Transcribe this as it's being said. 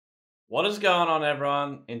What is going on,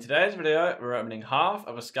 everyone? In today's video, we're opening half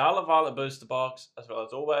of a Scarlet Violet booster box. As well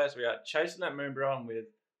as always, we are chasing that Moonbron with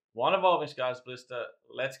one Evolving Skies blister.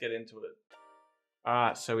 Let's get into it.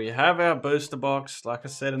 Alright, so we have our booster box. Like I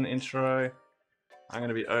said in the intro, I'm going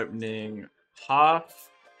to be opening half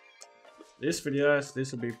this video. So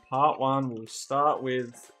this will be part one. We'll start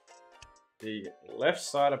with the left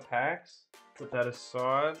side of packs. Put that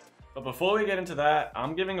aside. But before we get into that,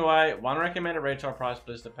 I'm giving away one recommended retail price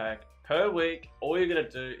blister pack per week. All you're going to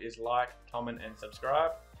do is like, comment, and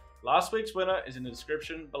subscribe. Last week's winner is in the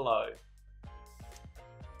description below.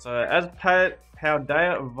 So as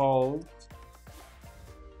Paldea evolved,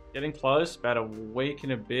 getting close, about a week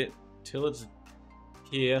and a bit till it's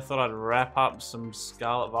here. Thought I'd wrap up some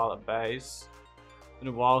Scarlet Violet base. Been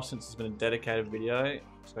a while since it's been a dedicated video.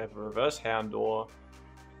 So we have a reverse Houndour,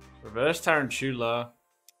 reverse Tarantula,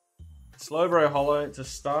 Slowbro Holo to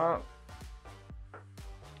start.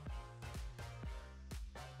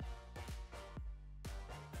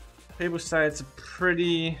 People say it's a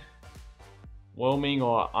pretty whelming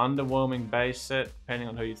or underwhelming base set, depending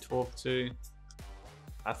on who you talk to.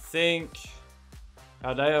 I think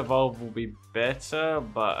Paldea Evolve will be better,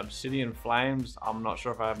 but Obsidian Flames, I'm not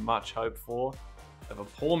sure if I have much hope for. I have a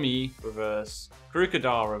Pawmi reverse,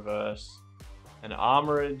 Crocodile reverse, an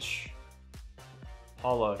Armorage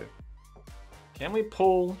Holo. Can we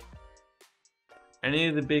pull any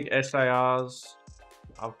of the big SARs?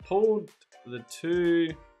 I've pulled the two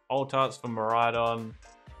alt arts for Miraidon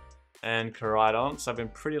and Koraidon, so I've been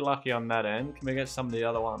pretty lucky on that end. Can we get some of the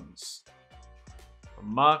other ones?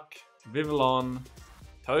 Muck, Vivillon,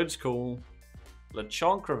 Toadscool,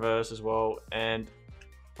 Lechonk reverse as well, and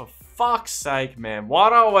for fuck's sake, man, why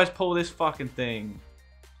do I always pull this fucking thing?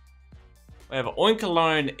 We have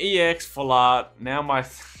Oinkologne EX Full Art. Now my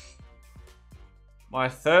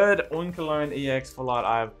third Oinkologne EX Full Art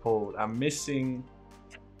I have pulled. I'm missing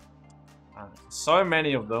so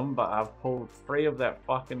many of them, but I've pulled 3 of that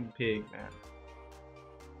fucking pig, man.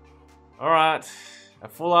 Alright, a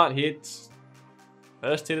Full Art hit.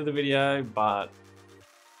 First hit of the video, but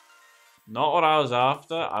not what I was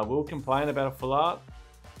after. I will complain about a Full Art.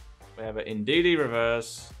 We have an Indeedee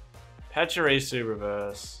reverse, Pachirisu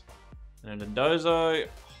reverse, and a Dozo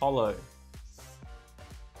Holo.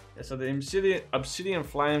 Yeah, so the Obsidian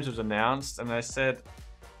Flames was announced, and they said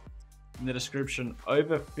in the description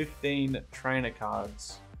over 15 trainer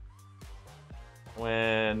cards,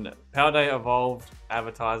 when Paldea Evolved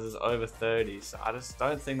advertises over 30. So I just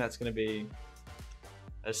don't think that's going to be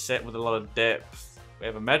a set with a lot of depth. We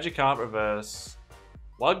have a Magikarp reverse,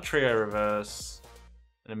 Wugtrio reverse,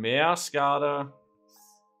 and a Meowscarter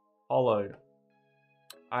Holo.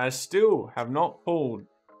 I still have not pulled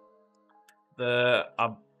the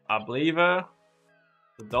Arbleaver,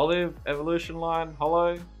 the Dolive Evolution line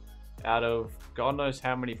Holo out of God knows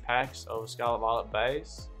how many packs of Scarlet Violet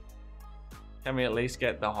base. Can we at least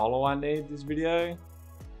get the Holo I need this video? I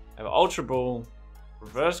have Ultra Ball,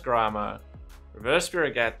 Reverse Grimer, Reverse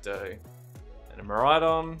Spirigatto, and a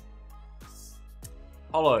Miraidon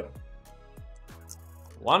Holo.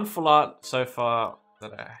 One Full Art so far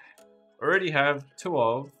that I already have 2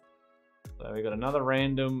 of. So we got another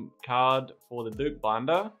random card for the Duke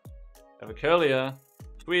Binder. We have a Curlier,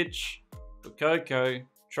 Twitch, Bukoko,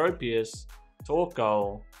 Tropius,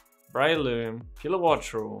 Torkoal, Breloom,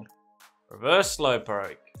 Kilowattrel, Reverse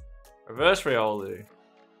Slowpoke, Reverse Riolu,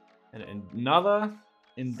 and another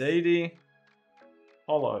Indeedee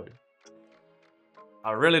Holo.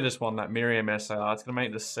 I really just want that Miriam SAR. It's going to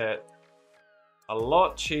make the set a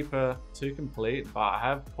lot cheaper to complete, but I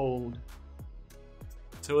have pulled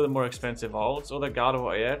 2 of the more expensive holds, or the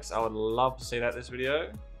Gardevoir EX. I would love to see that this video.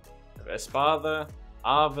 Espartha,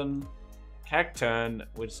 Arven, Cacturn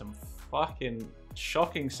with some fucking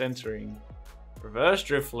shocking centering, Reverse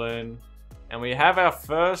Drifloon, and we have our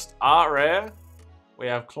first art rare. We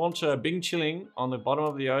have Clauncher Bing Chilling on the bottom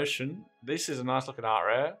of the ocean. This is a nice looking art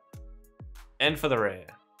rare. And for the rare,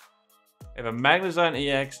 we have a Magnezone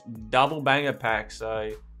EX double banger pack,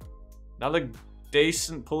 so another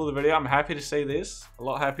decent pull of the video. I'm happy to see this. A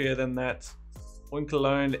lot happier than that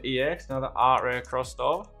Oinkologne EX, another art rare crossed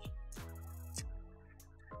off.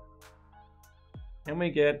 Can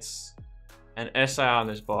we get an SAR in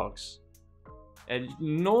this box? It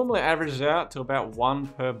normally averages out to about 1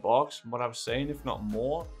 per box from what I've seen, if not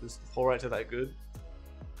more. The pull rates are that good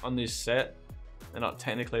on this set. They're not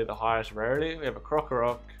technically the highest rarity. We have a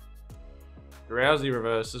Krokorok, Drowsy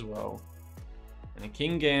reverse as well, and a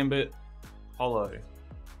King Gambit Holo.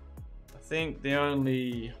 I think the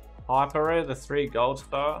only hyper rare, the 3 gold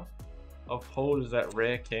star I've pulled, is that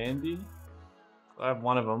rare candy. I have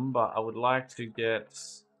one of them, but I would like to get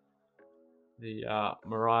The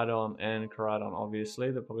Miraidon and Koraidon,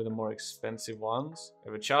 obviously. They're probably the more expensive ones.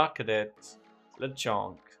 We have a Charcadet,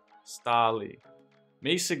 Lechonk, Starly,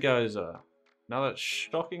 Misagoza. Another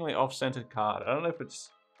shockingly off-centered card. I don't know if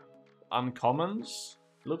it's uncommons.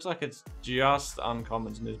 It looks like it's just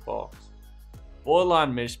uncommons in this box.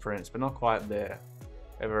 Borderline misprints, but not quite there.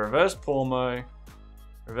 We have a reverse Pormo,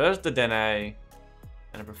 reverse Dedenne,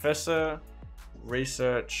 and a Professor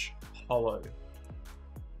Research Hollow.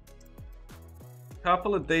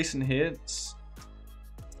 Couple of decent hits.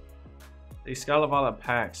 These Scarlet Violet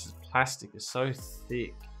packs, plastic is so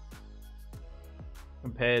thick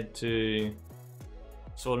compared to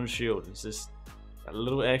Sword and Shield. It's just a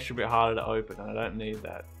little extra bit harder to open, and I don't need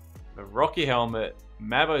that. A Rocky Helmet,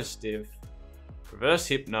 Mabo Stiff, Reverse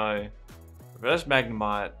Hypno, Reverse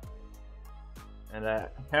Magnemite, and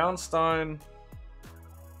a Poundstone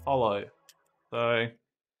Hollow. So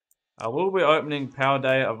I will be opening Power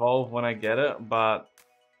Day Evolve when I get it, but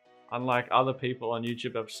unlike other people on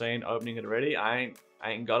YouTube I've seen opening it already, I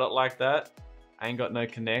ain't got it like that. I ain't got no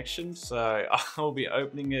connection, so I'll be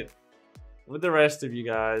opening it with the rest of you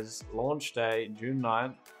guys. Launch day, June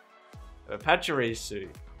 9th. A Pachirisu,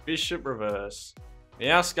 Bishop Reverse,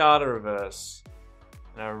 Meowscarada Reverse,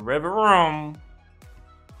 and a Reverum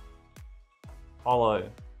Hollow.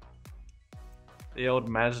 The old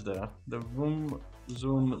Mazda, the Vroom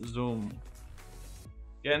Zoom Zoom.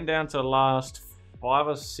 Getting down to the last 5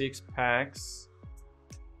 or 6 packs.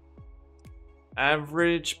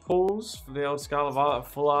 Average pulls for the old Scarlet Violet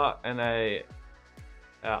Full Art and a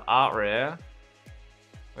Art Rare.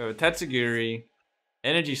 We have a Tatsugiri,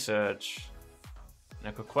 Energy Search,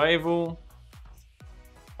 and a Quavel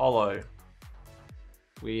Hollow.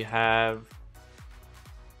 We have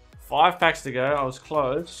 5 packs to go. I was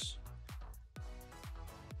close.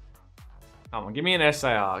 Come on, give me an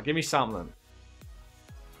SAR. Give me something.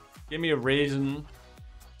 Give me a reason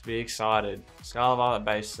to be excited. Scarlet Violet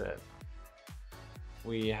base set.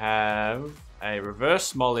 We have a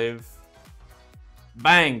reverse Smoliv.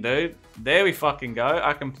 Bang, dude. There we fucking go.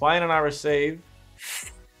 I complain and I receive.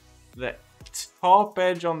 The top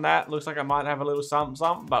edge on that looks like I might have a little something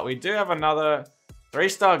something, but we do have another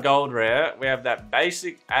 3-star gold rare. We have that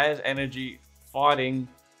basic as energy fighting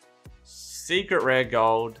secret rare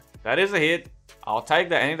gold. That is a hit. I'll take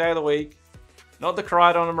that any day of the week. Not the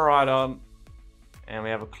Koraidon and Miraidon. And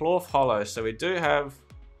we have a Cloth Hollow. So we do have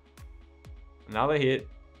another hit.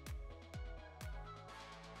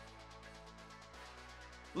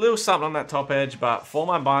 A little something on that top edge, but for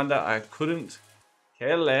my binder, I couldn't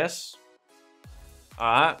care less.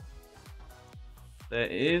 Alright. There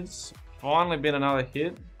is finally been another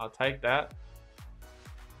hit. I'll take that.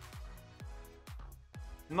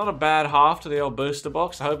 Not a bad half to the old booster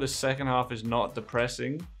box. I hope the second half is not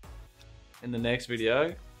depressing in the next video.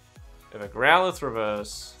 We have a Growlithe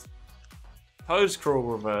Reverse, Posecrawl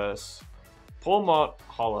Reverse, Pawmot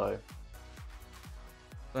Hollow.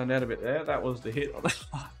 Zoned out a bit there. That was the hit on the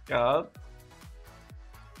card.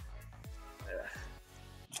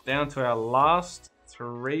 Down to our last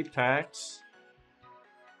 3 packs.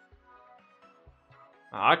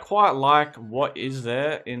 I quite like what is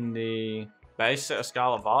there in the base set of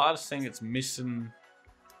Scarlet Violet. I just think it's missing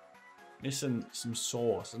some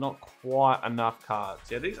sauce. There's not quite enough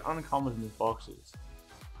cards. Yeah, these uncommons in these boxes.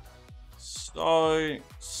 So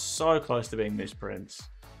close to being misprints.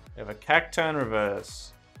 We have a Cacturne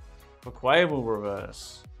Reverse, a Quavel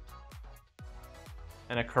Reverse,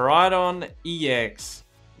 and a Koraidon EX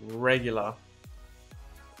regular.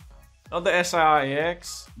 Not the SIR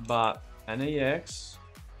EX, but an EX.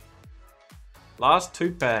 Last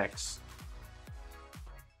 2 packs.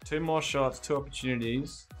 2 more shots, 2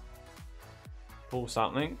 opportunities. Pull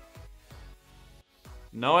something.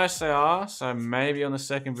 No SAR, so maybe on the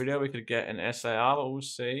second video we could get an SAR, but we'll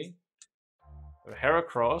see.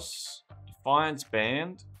 Heracross, Defiance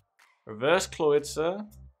Band, Reverse Kloitza,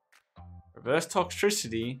 Reverse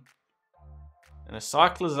Toxtricity, and a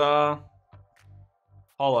Cyclizar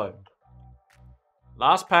Hollow.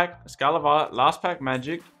 Last pack, Scarlet Violet, last pack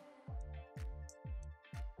Magic.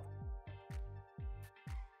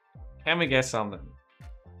 Can we get something?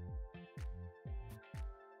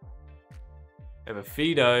 We have a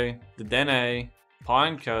Fido, Dedenne,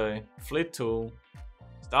 Pineco, Flittool,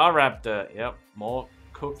 Staraptor, yep, more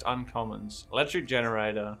cooked uncommons, Electric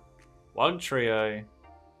Generator, Wugtrio,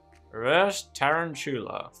 Reverse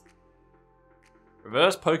Tarantula,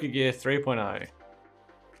 Reverse Pokegear 3.0,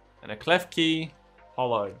 and a Klefki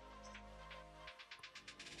Hollow.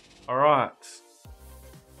 Alright,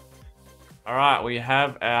 we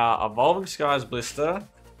have our Evolving Skies blister.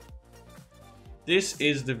 This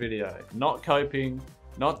is the video. Not coping,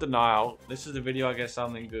 Not denial. This is the video I get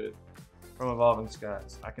something good from Evolving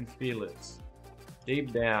Skies. I can feel it.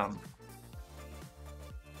 Deep down.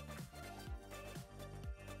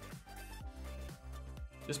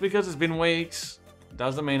 Just because it's been weeks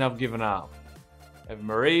doesn't mean I've given up. I have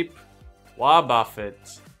Mareep,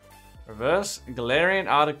 Buffett, Reverse Galarian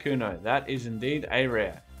Articuno. That is indeed a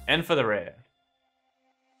rare. And for the rare.